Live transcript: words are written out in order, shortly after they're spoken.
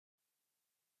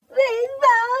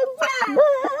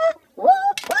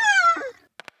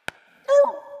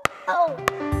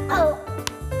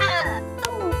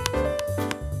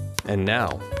And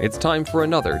now, it's time for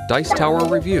another Dice Tower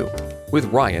review with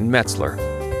Ryan Metzler.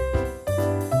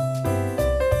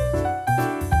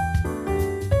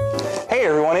 Hey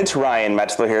everyone, it's Ryan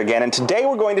Metzler here again, and today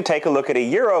we're going to take a look at a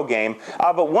Euro game,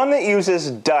 but one that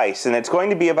uses dice, and it's going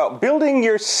to be about building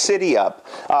your city up.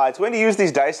 It's going to use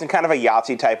these dice in kind of a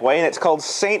Yahtzee type way, and it's called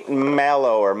Saint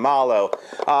Malo, or Malo.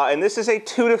 And this is a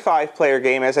 2 to 5 player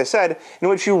game, as I said, in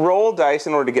which you roll dice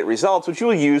in order to get results, which you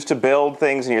will use to build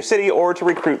things in your city or to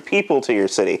recruit people to your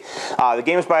city. The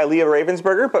game is by Leah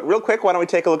Ravensburger, but real quick, why don't we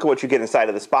take a look at what you get inside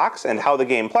of this box and how the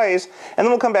game plays, and then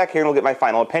we'll come back here and we'll get my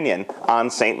final opinion on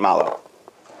Saint Malo.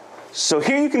 So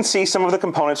here you can see some of the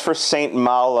components for Saint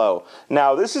Malo.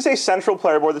 Now this is a central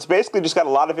player board that's basically just got a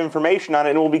lot of information on it,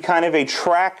 and it will be kind of a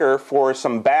tracker for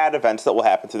some bad events that will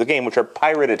happen through the game, which are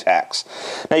pirate attacks.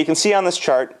 Now you can see on this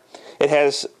chart, it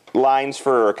has lines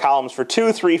for, or columns for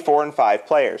 2, 3, 4, and 5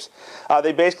 players.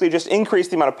 They basically just increase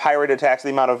the amount of pirate attacks,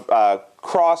 the amount of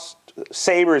cross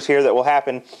sabers here that will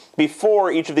happen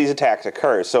before each of these attacks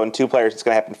occurs. So in 2 players it's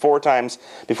going to happen 4 times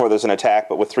before there's an attack,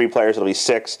 but with 3 players it'll be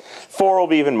 6. 4 will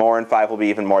be even more, and 5 will be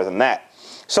even more than that.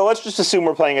 So let's just assume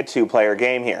we're playing a 2-player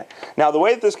game here. Now the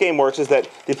way that this game works is that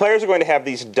the players are going to have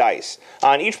these dice,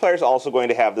 and each player is also going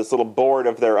to have this little board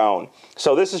of their own.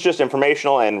 So this is just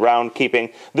informational and round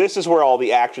keeping. This is where all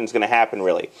the action is going to happen,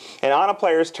 really. And on a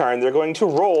player's turn, they're going to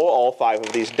roll all 5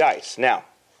 of these dice. Now,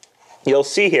 you'll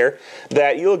see here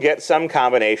that you'll get some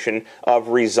combination of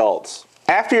results.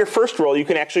 After your first roll, you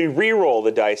can actually re-roll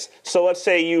the dice. So let's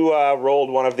say you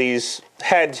rolled one of these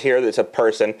heads here that's a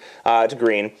person, it's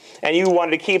green, and you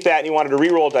wanted to keep that and you wanted to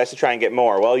re-roll dice to try and get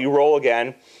more. Well, you roll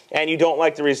again, and you don't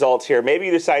like the results here. Maybe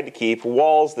you decide to keep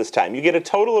walls this time. You get a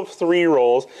total of 3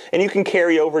 rolls, and you can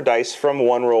carry over dice from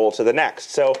one roll to the next.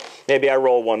 So maybe I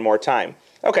roll one more time.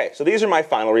 Okay, so these are my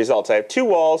final results. I have 2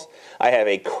 walls, I have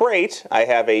a crate, I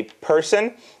have a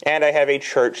person, and I have a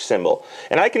church symbol.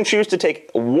 And I can choose to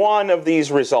take one of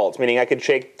these results, meaning I could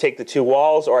take the 2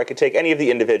 walls, or I could take any of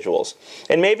the individuals.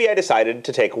 And maybe I decided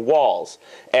to take walls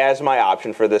as my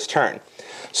option for this turn.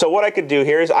 So what I could do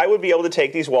here is I would be able to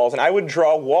take these walls, and I would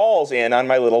draw walls in on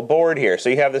my little board here. So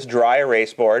you have this dry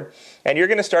erase board, and you're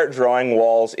going to start drawing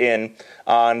walls in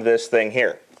on this thing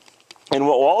here. And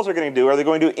what walls are going to do are they're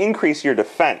going to increase your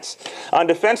defense.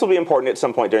 Defense will be important at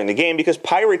some point during the game because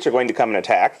pirates are going to come and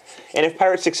attack. And if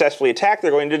pirates successfully attack, they're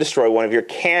going to destroy one of your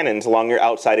cannons along your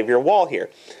outside of your wall here.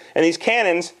 And these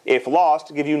cannons, if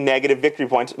lost, give you negative victory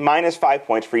points, minus 5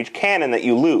 points for each cannon that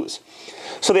you lose.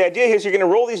 So the idea here is you're going to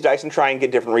roll these dice and try and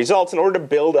get different results in order to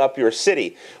build up your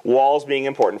city, walls being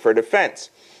important for defense.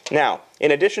 Now,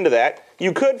 in addition to that,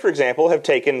 you could, for example, have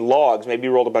taken logs, maybe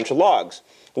you rolled a bunch of logs.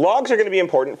 Logs are going to be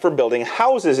important for building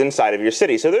houses inside of your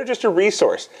city, so they're just a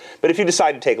resource. But if you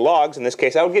decide to take logs, in this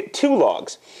case I would get 2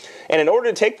 logs. And in order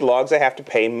to take the logs, I have to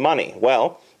pay money.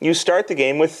 Well, you start the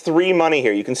game with 3 money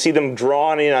here. You can see them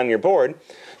drawn in on your board.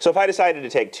 So if I decided to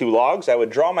take 2 logs, I would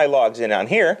draw my logs in on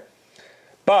here,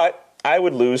 but I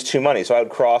would lose 2 money, so I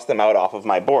would cross them out off of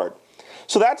my board.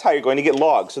 So that's how you're going to get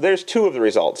logs. So there's 2 of the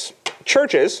results.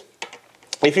 Churches,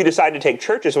 if you decide to take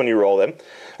churches when you roll them,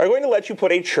 are going to let you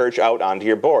put a church out onto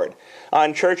your board.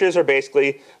 And churches are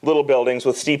basically little buildings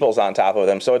with steeples on top of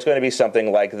them, so it's going to be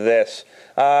something like this,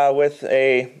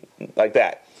 like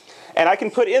that. And I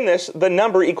can put in this the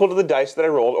number equal to the dice that I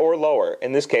rolled, or lower.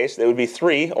 In this case, it would be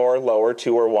 3, or lower,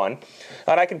 2 or 1.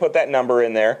 And I can put that number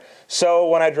in there. So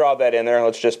when I draw that in there,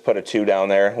 let's just put a 2 down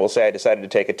there. We'll say I decided to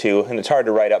take a 2, and it's hard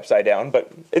to write upside down,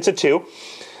 but it's a 2.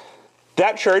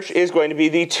 That church is going to be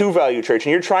the 2-value church,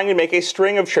 and you're trying to make a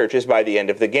string of churches by the end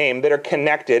of the game that are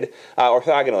connected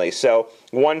orthogonally. So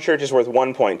 1 church is worth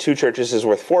 1 point, 2 churches is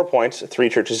worth 4 points, 3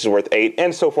 churches is worth 8,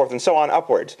 and so forth and so on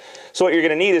upwards. So what you're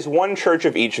going to need is 1 church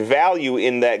of each value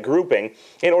in that grouping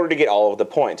in order to get all of the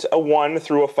points. A 1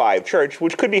 through a 5 church,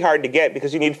 which could be hard to get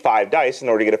because you need 5 dice in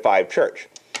order to get a 5 church.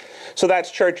 So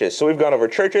that's churches. So we've gone over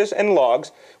churches and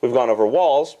logs, we've gone over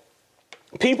walls.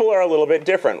 People are a little bit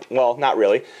different. Well, not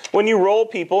really. When you roll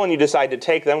people and you decide to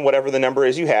take them, whatever the number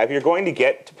is you have, you're going to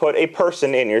get to put a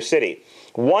person in your city.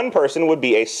 1 person would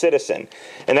be a citizen,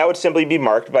 and that would simply be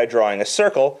marked by drawing a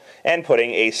circle and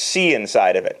putting a C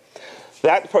inside of it.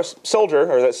 That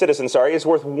soldier, or that citizen, sorry, is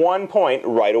worth 1 point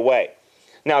right away.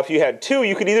 Now, if you had 2,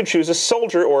 you could either choose a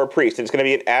soldier or a priest. It's going to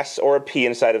be an S or a P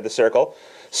inside of the circle.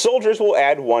 Soldiers will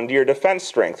add 1 to your defense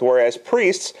strength, whereas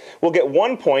priests will get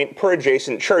 1 point per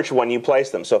adjacent church when you place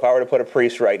them. So if I were to put a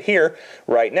priest right here,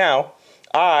 right now,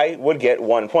 I would get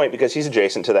 1 point because he's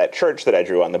adjacent to that church that I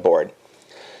drew on the board.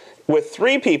 With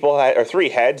 3 people, or 3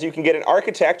 heads, you can get an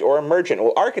architect or a merchant.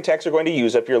 Well, architects are going to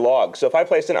use up your logs. So if I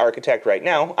place an architect right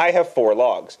now, I have 4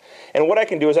 logs. And what I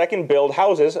can do is I can build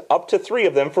houses, up to 3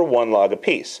 of them for 1 log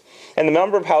apiece. And the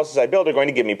number of houses I build are going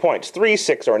to give me points, 3,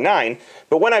 6, or 9.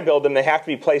 But when I build them, they have to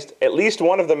be placed, at least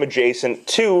one of them adjacent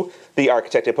to the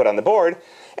architect I put on the board,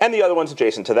 and the other one's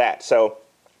adjacent to that. So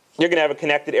you're going to have a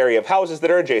connected area of houses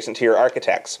that are adjacent to your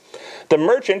architects. The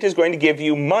merchant is going to give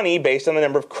you money based on the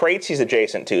number of crates he's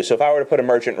adjacent to. So if I were to put a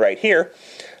merchant right here,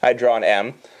 I'd draw an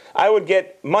M, I would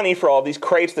get money for all these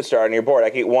crates that start on your board. I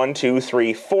get 1, 2,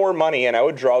 3, 4 money, and I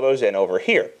would draw those in over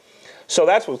here. So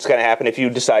that's what's going to happen if you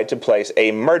decide to place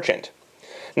a merchant.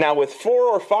 Now with 4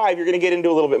 or 5, you're going to get into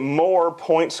a little bit more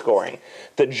point scoring.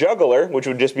 The juggler, which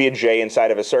would just be a J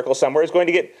inside of a circle somewhere, is going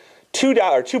to get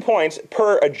 $2 points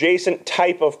per adjacent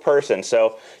type of person.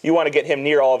 So you want to get him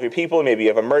near all of your people. Maybe you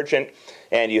have a merchant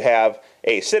and you have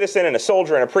a citizen and a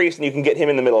soldier and a priest, and you can get him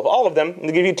in the middle of all of them, and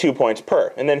they give you 2 points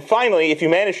per. And then finally, if you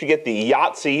manage to get the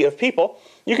Yahtzee of people,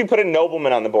 you can put a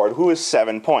nobleman on the board who is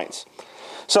 7 points.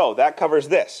 So that covers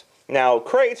this. Now,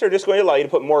 crates are just going to allow you to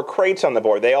put more crates on the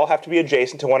board. They all have to be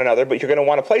adjacent to one another, but you're going to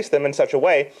want to place them in such a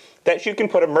way that you can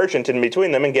put a merchant in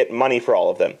between them and get money for all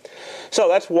of them. So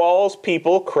that's walls,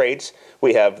 people, crates.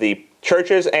 We have the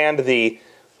churches and the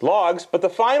logs, but the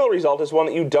final result is one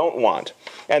that you don't want.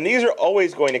 And these are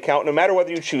always going to count no matter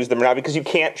whether you choose them or not, because you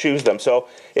can't choose them. So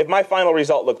if my final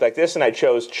result looked like this and I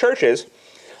chose churches,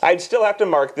 I'd still have to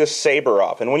mark this saber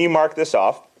off. And when you mark this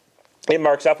off, it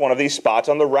marks off one of these spots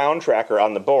on the round tracker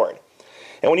on the board.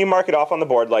 And when you mark it off on the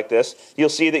board like this, you'll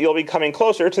see that you'll be coming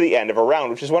closer to the end of a round,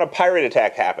 which is when a pirate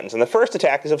attack happens. And the first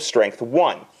attack is of strength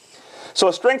 1. So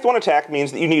a strength 1 attack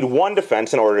means that you need 1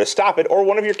 defense in order to stop it, or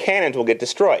one of your cannons will get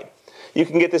destroyed. You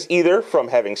can get this either from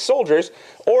having soldiers,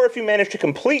 or if you manage to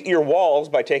complete your walls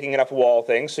by taking enough wall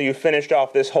things, so you've finished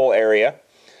off this whole area,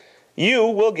 you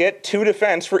will get 2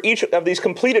 defense for each of these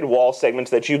completed wall segments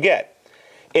that you get.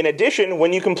 In addition,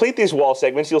 when you complete these wall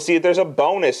segments, you'll see that there's a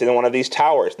bonus in one of these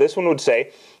towers. This one would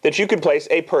say that you could place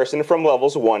a person from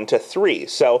levels 1 to 3.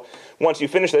 So once you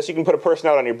finish this, you can put a person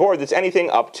out on your board that's anything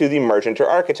up to the merchant or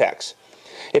architects.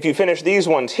 If you finish these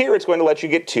ones here, it's going to let you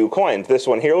get 2 coins. This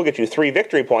one here will get you 3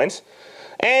 victory points,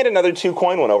 and another 2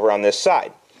 coin one over on this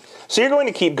side. So you're going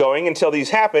to keep going until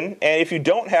these happen, and if you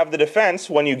don't have the defense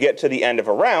when you get to the end of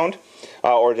a round,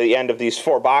 or to the end of these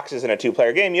 4 boxes in a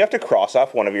 2-player game, you have to cross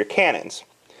off one of your cannons.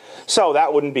 So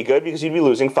that wouldn't be good because you'd be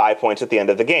losing 5 points at the end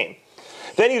of the game.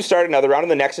 Then you start another round,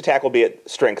 and the next attack will be at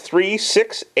strength 3,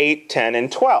 6, 8, 10,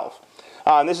 and 12.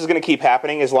 And this is going to keep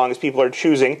happening as long as people are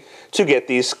choosing to get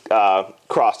these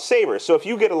crossed sabers. So if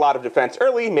you get a lot of defense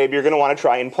early, maybe you're going to want to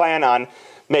try and plan on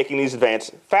making these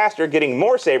advance faster, getting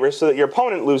more sabers so that your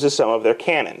opponent loses some of their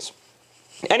cannons.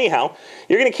 Anyhow,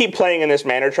 you're going to keep playing in this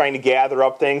manner, trying to gather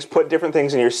up things, put different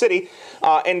things in your city,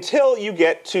 until you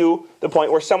get to the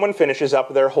point where someone finishes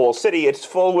up their whole city. It's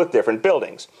full with different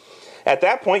buildings. At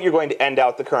that point, you're going to end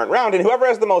out the current round, and whoever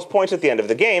has the most points at the end of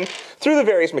the game, through the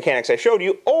various mechanics I showed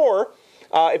you, or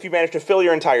if you manage to fill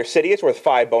your entire city, it's worth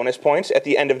 5 bonus points. At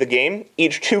the end of the game,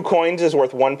 each 2 coins is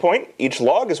worth 1 point, each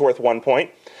log is worth 1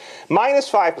 point, minus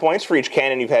 5 points for each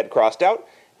cannon you've had crossed out,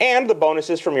 and the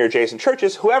bonuses from your adjacent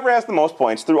churches. Whoever has the most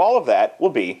points through all of that will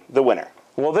be the winner.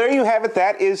 Well, there you have it.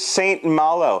 That is Saint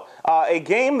Malo, a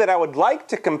game that I would like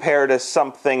to compare to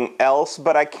something else,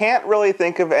 but I can't really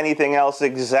think of anything else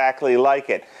exactly like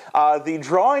it. The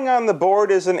drawing on the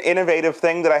board is an innovative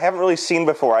thing that I haven't really seen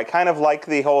before. I kind of like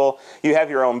the whole, you have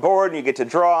your own board and you get to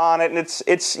draw on it, and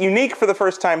it's unique for the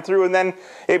first time through, and then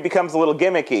it becomes a little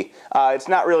gimmicky. It's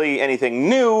not really anything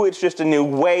new, it's just a new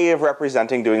way of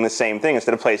representing doing the same thing.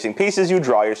 Instead of placing pieces, you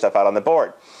draw your stuff out on the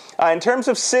board. In terms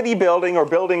of city building or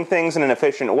building things in an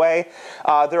efficient way,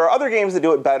 there are other games that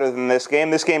do it better than this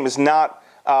game. This game is not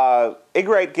a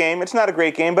great game. It's not a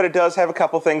great game, but it does have a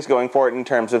couple things going for it in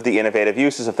terms of the innovative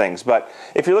uses of things. But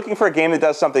if you're looking for a game that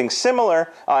does something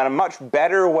similar in a much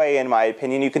better way, in my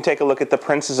opinion, you can take a look at The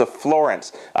Princes of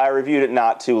Florence. I reviewed it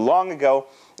not too long ago.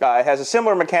 It has a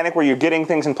similar mechanic where you're getting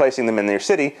things and placing them in your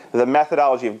city. The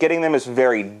methodology of getting them is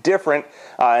very different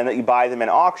in that you buy them in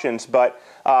auctions, but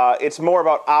it's more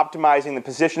about optimizing the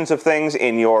positions of things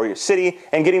in your city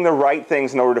and getting the right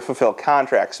things in order to fulfill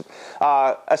contracts.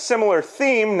 A similar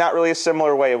theme, not really a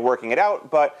similar way of working it out,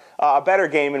 but a better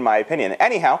game in my opinion.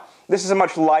 Anyhow, this is a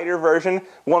much lighter version,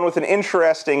 one with an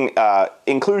interesting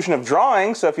inclusion of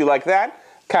drawing, so if you like that,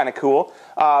 kind of cool.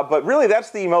 But really,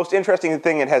 that's the most interesting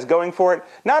thing it has going for it.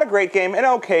 Not a great game, an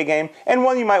okay game, and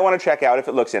one you might want to check out if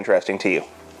it looks interesting to you.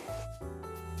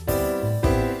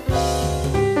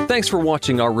 Thanks for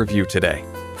watching our review today.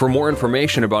 For more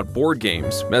information about board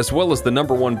games, as well as the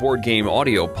 #1 board game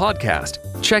audio podcast,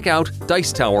 check out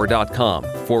Dicetower.com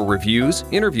for reviews,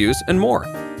 interviews, and more.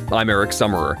 I'm Eric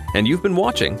Summerer, and you've been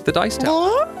watching The Dice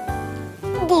Tower.